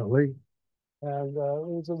apparently. And it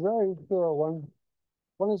was a very thorough one.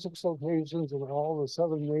 26 locations in all the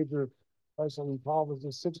 7 major isolated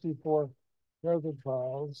provinces, 64 further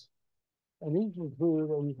trials, and each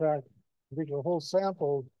included, in fact, I think the whole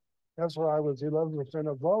sample, SRI was 11%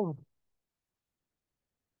 above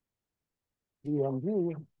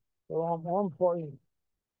DMD. But more important,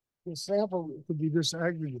 the sample could be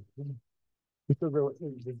disaggregated because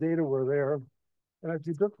the data were there. And if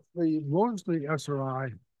you took mostly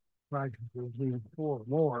SRI practices, being 4 or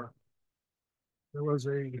more, there was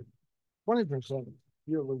a 20%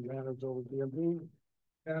 yield advantage over DMD.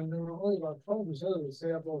 And there were only about 20% of the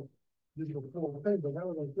sample did the full thing, but that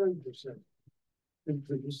was like 30%.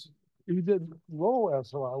 you did low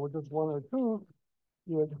SOR with just one or two,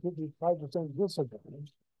 you had 55%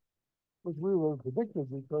 disadvantage, which we were predicted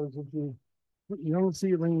because if you don't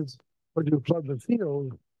seedlings, but you flood the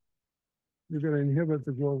field, you're going to inhibit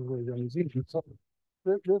the growth of organization. So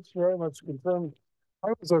this very much confirmed.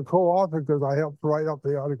 I was a co-author because I helped write up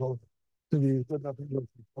the article to be good enough to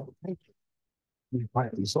be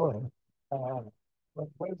plant and soil. But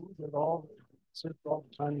when we did all the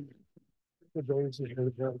time, the days to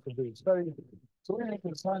be studied. So we think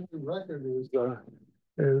the scientific record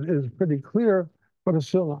is pretty clear, but it's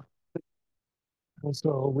still not. And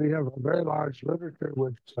so we have a very large literature,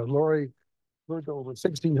 which Laurie referred to over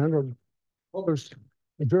 1,600 published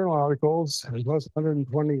journal articles, and plus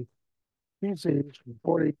 120 species from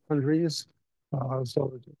 40 countries.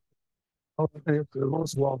 So it's the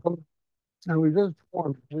most welcome. And we just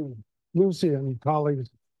formed, Lucy and colleagues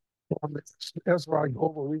formed the SRI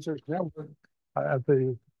Global Research Network at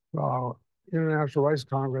the International Rice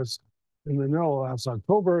Congress in Manila last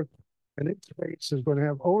October. And its base is going to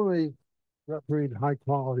have only refereed high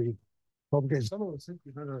quality publications. Some of the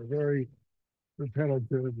 1,600 are very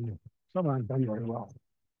repetitive, and some aren't done very well.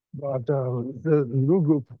 But the new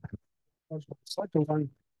group, that's the second one,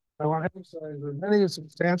 I want to emphasize that many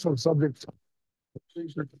substantial subjects of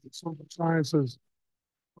research in social sciences.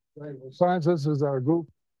 Sciences is our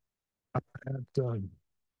group at the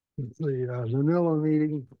Manila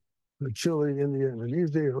meeting, the Chile, India,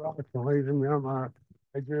 Indonesia, Iraq, Malaysia, Myanmar,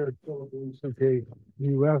 Nigeria, Philippines, UK,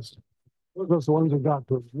 US. Those are the ones who got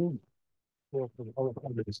to move from other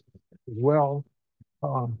countries as well.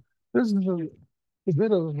 This is a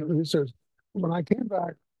bit of research. When I came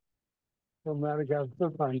back from Madagascar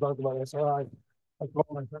first time, talked about SRI, I called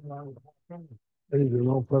my friend, and you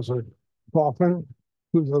know, Professor Kaufman,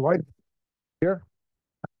 who's the right here.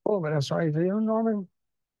 Oh, but SRI, you know, Norman,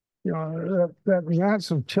 you know, that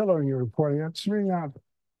massive tiller you're reporting, that's really not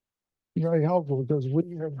very helpful because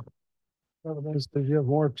we have evidence that you have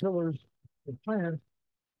more tillers to plant,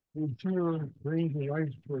 with fewer grains and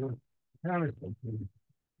rice for mechanical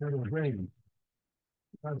grain.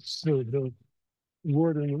 That's the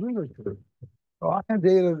word in the literature. So I had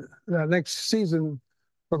data that next season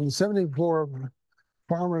from 74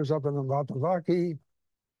 farmers up in the Matavaki,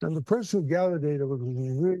 and the person who gathered data was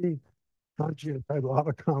really conscientious, had a lot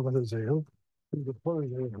of confidence in him. He was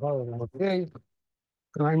okay.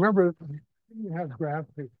 And I remember you have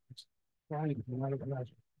graphics flying from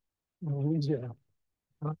Madagascar, Indonesia.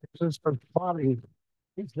 Just for plotting,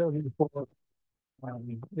 he's 74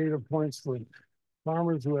 data points for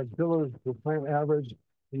farmers who had tillers for plant average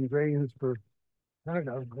in grains per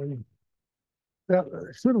hectare. That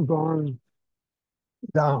should have gone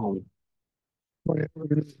down.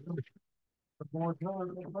 More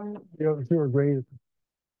tillers, you have fewer grains.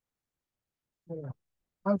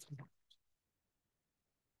 I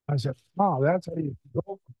said, wow, that's how you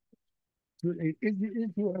go.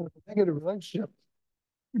 If you have a negative relationship,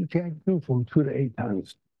 you can't do from 2 to 8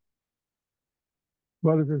 tons.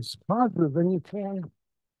 But if it's positive, then you can.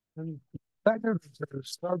 And second,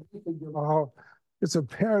 start thinking about how it's a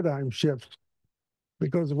paradigm shift,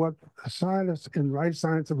 because what scientists in rice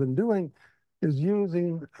science have been doing is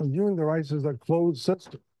viewing the rice as a closed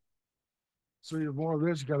system. So you have more of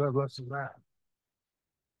this, you gotta have less of that.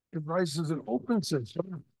 If rice is an open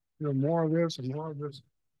system, you have more of this and more of this.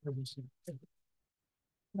 And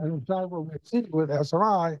in fact, what we see with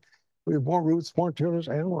SRI, we have more roots, more tillers,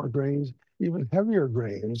 and more grains, even heavier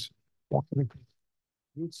grains. Root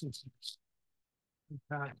systems, in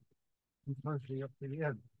fact, partially up to the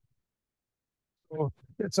end. So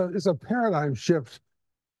it's a paradigm shift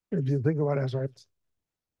if you think about SRI.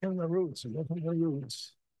 In the roots, and look at the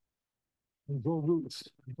roots, and grow roots,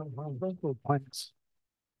 and sometimes vertical plants.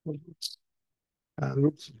 Roots.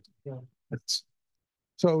 Yeah.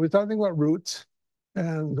 So we're talking about roots,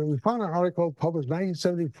 and we found an article published in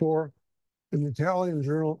 1974 in the Italian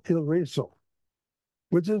journal Il Riso,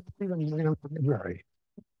 which is even man library.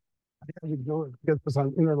 I had to go get this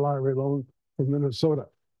on interlibrary loan from Minnesota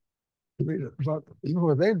to read it. But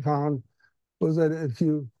what they found was that if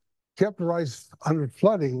you kept rice under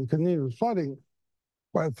flooding, continuous flooding,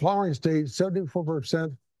 by the flowering stage,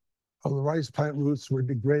 74% of the rice plant roots were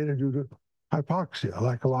degraded due to hypoxia,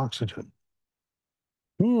 lack of oxygen.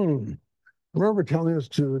 I remember telling this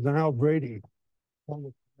to Niall Brady,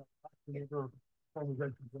 and he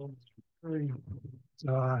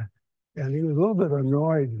was a little bit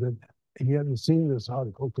annoyed that he hadn't seen this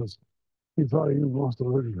article because he thought he knew most of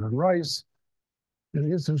the literature on rice.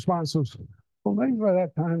 And his response was, well, maybe by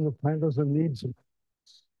that time the plant doesn't need some.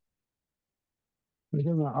 They're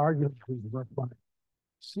going to argue about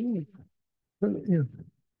seeing. You know,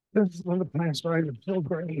 this is when the plant's starting to fill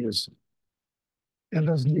grains and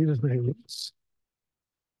doesn't need as many roots.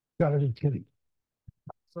 Gotta be kidding.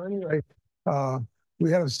 So anyway,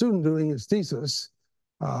 we had a student doing his thesis,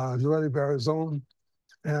 Joël Barazon,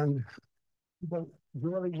 and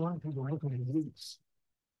really wanted to look at his roots.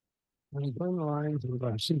 And he burned the lines with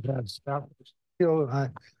our CIIFAD staff. And I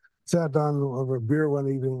sat down over a beer one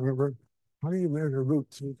evening, remember, how do you measure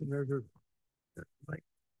roots? We can measure, like,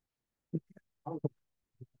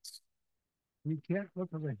 you can't look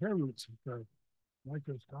at the hair roots because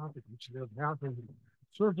microscopic, you should have half of the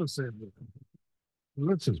surface area.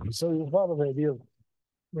 Roots. So you thought of the idea of,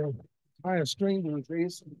 you know, tie a string to the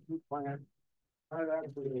base of the fruit plant, tie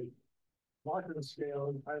that to the marker scale,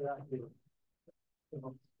 and tie that to, you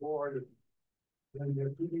know, board. Then you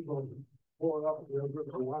have two people pour it up the river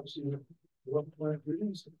and watching what plant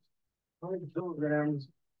produces. 20 kilograms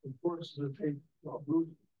of force to take root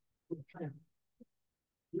for the plant.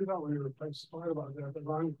 You know, we were quite smart about that. The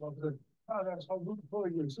Ron Club said, oh, that's how root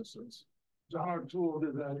pulling resistance. John O'Toole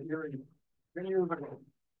did that hearing 10 years ago.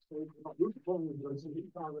 So root pulling resistance, he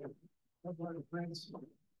found that that's why the plants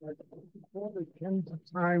like 4 to 10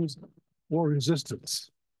 times more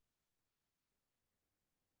resistance.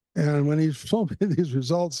 And when he told me these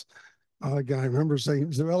results, again, I remember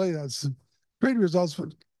saying, Zarelli, that's great results,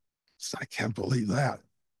 but I can't believe that.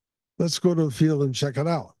 Let's go to the field and check it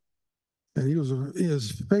out. And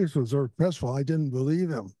his face was sort of crestfallen. I didn't believe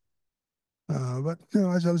him. But you know,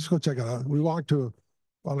 I said, let's go check it out. We walked to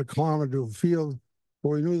about a kilometer to a field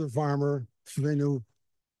where we knew the farmer. They knew,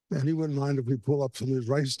 and he wouldn't mind if we pull up some of his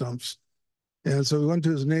rice stumps. And so we went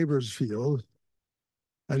to his neighbor's field,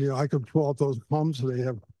 and you know, I could pull out those clumps. So they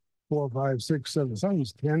have 4, 5, 6, 7,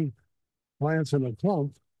 sometimes 10 plants in a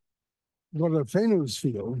clump. Go to the Fenu's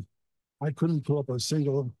field, I couldn't pull up a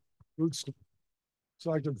single root stump.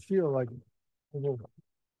 So I could feel like the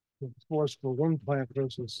force for one plant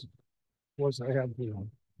versus force I had, you know,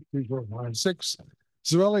 3, 4, 5, 6.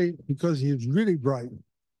 Zarelli, because he's really bright,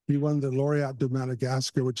 he won the Laureate de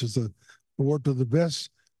Madagascar, which is the award to the best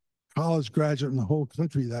college graduate in the whole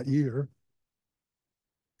country that year.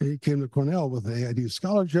 And he came to Cornell with an AID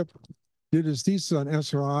scholarship, did his thesis on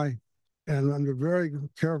SRI, and under very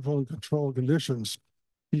careful and controlled conditions,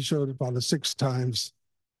 he showed about a 6 times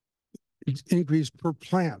increase per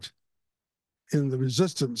plant in the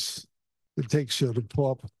resistance it takes you to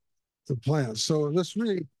pull up the plant. So this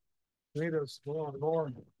really made us more and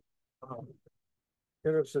more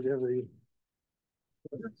interested in the.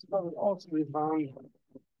 This also we found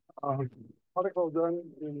article done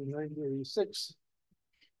in 1986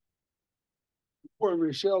 where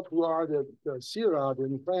Michel Pouard at CIIFAD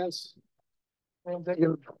in France and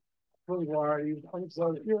taken one variety,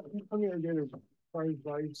 unirrigated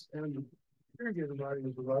rice and irrigated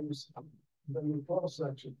varieties of rice, and then the cross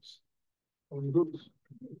sections of the groups.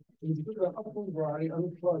 When you put an upland variety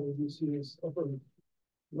unflooded, you see this upper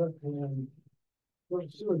left-hand what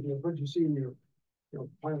you see in your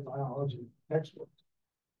plant biology textbook.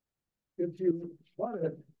 If you flood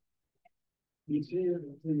it, you see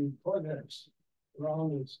the cortex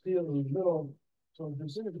around the steel in the middle, so it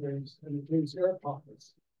disintegrates and it creates air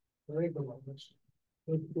pockets, the vapor levels.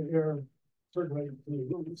 Let the air circulate through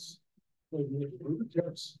the roots, so the root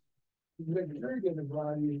tips. You make an irrigated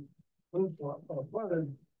variety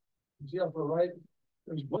flooded. You see upper right,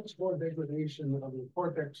 there's much more degradation of the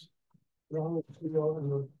cortex around the steel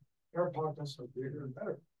and the air pockets are bigger and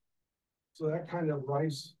better. So that kind of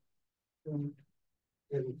rice can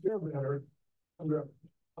feel better under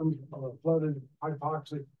flooded,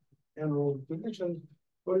 hypoxic, anaerobic conditions.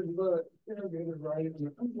 But if you go to irrigated variety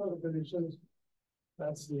under unflooded conditions,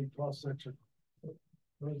 that's the cross section.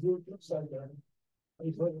 The root looks like that.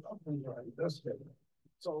 Unflooded upland variety, that's better.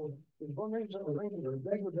 So the formation of the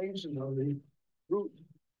degradation of the root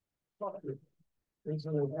structure is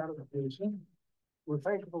an adaptation. We're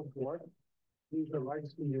thankful for it. These are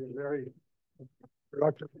rice can be a very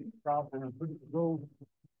productive crop and a pretty grow.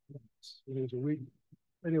 There's a week.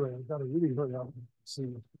 Anyway, I've got to really hurry up and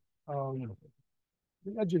see.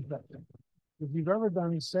 The edge effect. If you've ever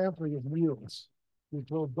done sampling of yields, you're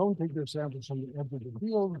told don't take your samples from the edge of the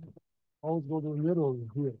field, always go to the middle of the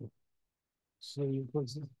field. So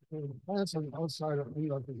because the plants on the outside are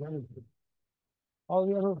unrepresentative. All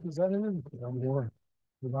the other representatives are more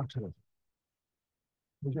productive.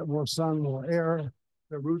 We get more sun, more air,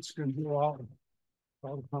 the roots can do all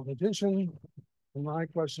the competition. And my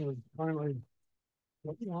question is finally,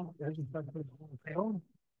 what edge effect fail?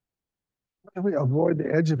 How do we avoid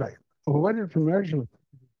the edge effect? Avoid it from measurement.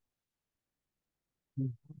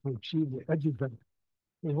 To achieve the edge effect,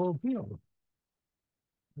 the whole field.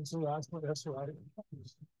 That's the last one. That's right.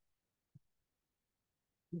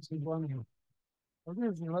 This is one. Oh,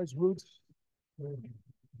 there's a nice root.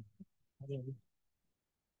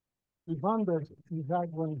 We found that, in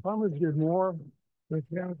fact, when farmers did more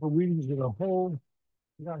mechanical weedings as a whole,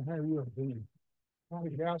 you got higher yield. Not a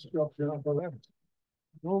gas structure on the left.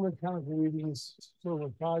 No mechanical weedings, so over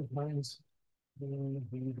 5 times,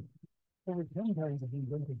 over 10 times have been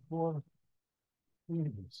done before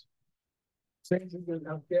weedings. Same thing in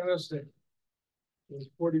Afghanistan. There's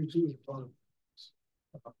 42 farms.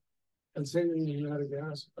 And same thing in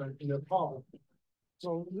Madagascar, in Nepal.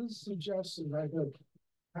 So this suggests that I have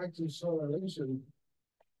active soil relation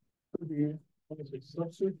could be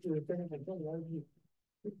substitute for a thing.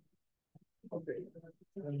 Okay.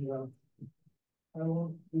 And I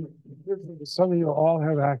won't, some of you all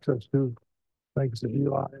have access to, thanks to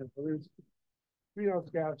Eli. There's greenhouse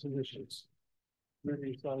gas emissions.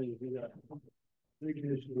 Maybe some of you do that. Big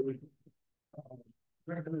issue with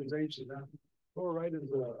mechanization. Lower right is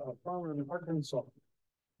a farmer in Arkansas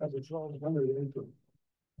has a 1,200 acre.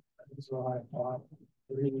 So I thought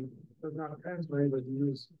he does not translate, but he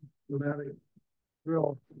used pneumatic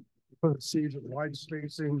drill to put seeds at wide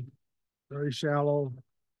spacing, very shallow.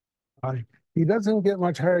 He doesn't get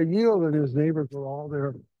much higher yield than his neighbors with all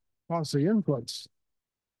their costly inputs.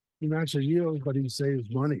 He matches yield, but he saves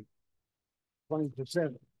money,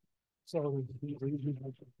 20%. So he's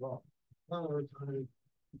well.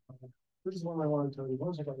 This is what I want to tell you.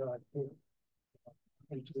 Most of that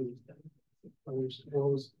I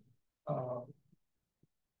suppose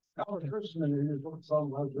Albert Hirschman in his book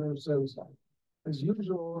Some Husband says, as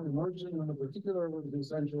usual, emerging in a particular with the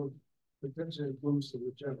essential potential influence of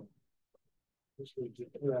the general. Which we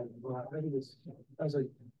I think it's as a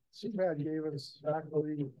CIIFAD gave us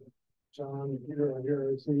faculty, John and Peter are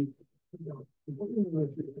here. See,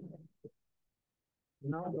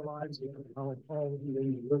 not the lives of how it falls in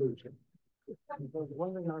the literature. Because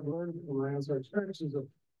one thing I've learned from my answer experiences of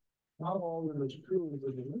not all of it is true in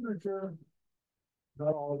the literature,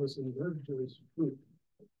 not all of this in the literature is true.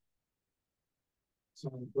 So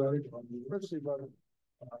I'm glad on the university, but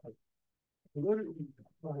the literature,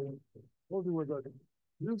 we'll do with it.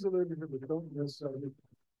 Use the literature, but don't necessarily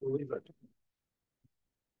believe it.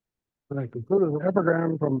 And I concluded an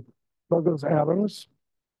epigram from Douglas Adams,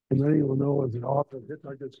 and many will know as an author of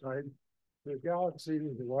Hitchhiker's Guide. The galaxy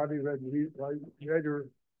is a widely read reader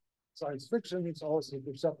science fiction. It's also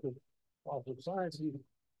perceptive author of science. He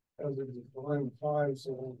has a line 5,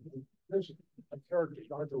 so there's a character,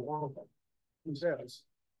 Dr. Waned, who says,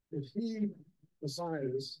 if he, the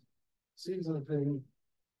scientist, sees a thing,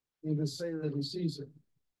 he must say that he sees it,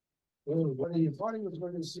 whether you thought he was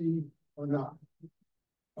going to see or not.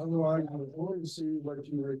 Otherwise, you will only see what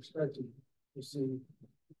you were expecting to see.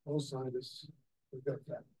 Most scientists forget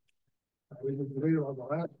that. We can debate on the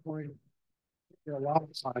last point. There are a lot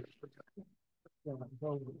of science.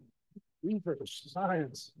 So research,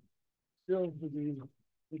 science, still to be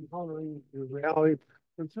encountering the reality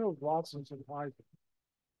until lots of surprises.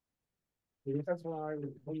 That's why I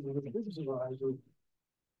was with the business advisor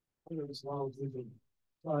under this law of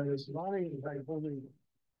science. Lonnie, in fact, told me,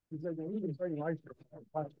 he said, we've been studying life for the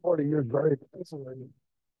past 40 years, very fascinating.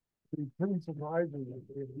 It's pretty surprising that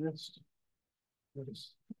they have missed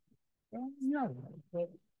this. Yeah, but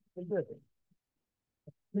they did it.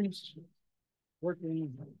 Priests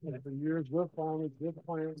working for years with farmers, with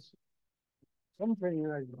plants, some training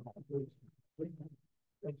in agriculture.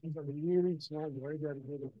 These are really smart, very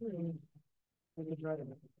dedicated things. And they try to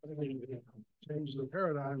change the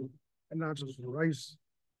paradigm, and not just the rice,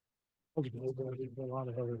 but a lot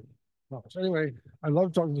of other crops. Anyway, I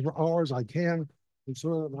love talking for hours. I can, and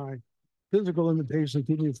so that my physical limitations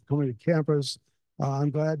keep me from coming to campus.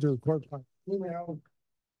 I'm glad to report my email.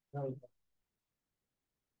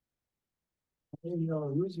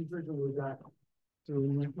 Lucy Fisher was that. So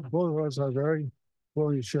both of us are very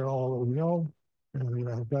willing to share all that we know. And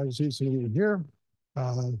I'm glad to see some of you here.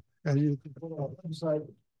 And you can put on our website,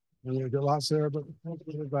 and you get lots there, but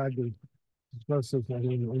I'm glad to discuss this in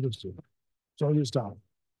the industry. So you stop.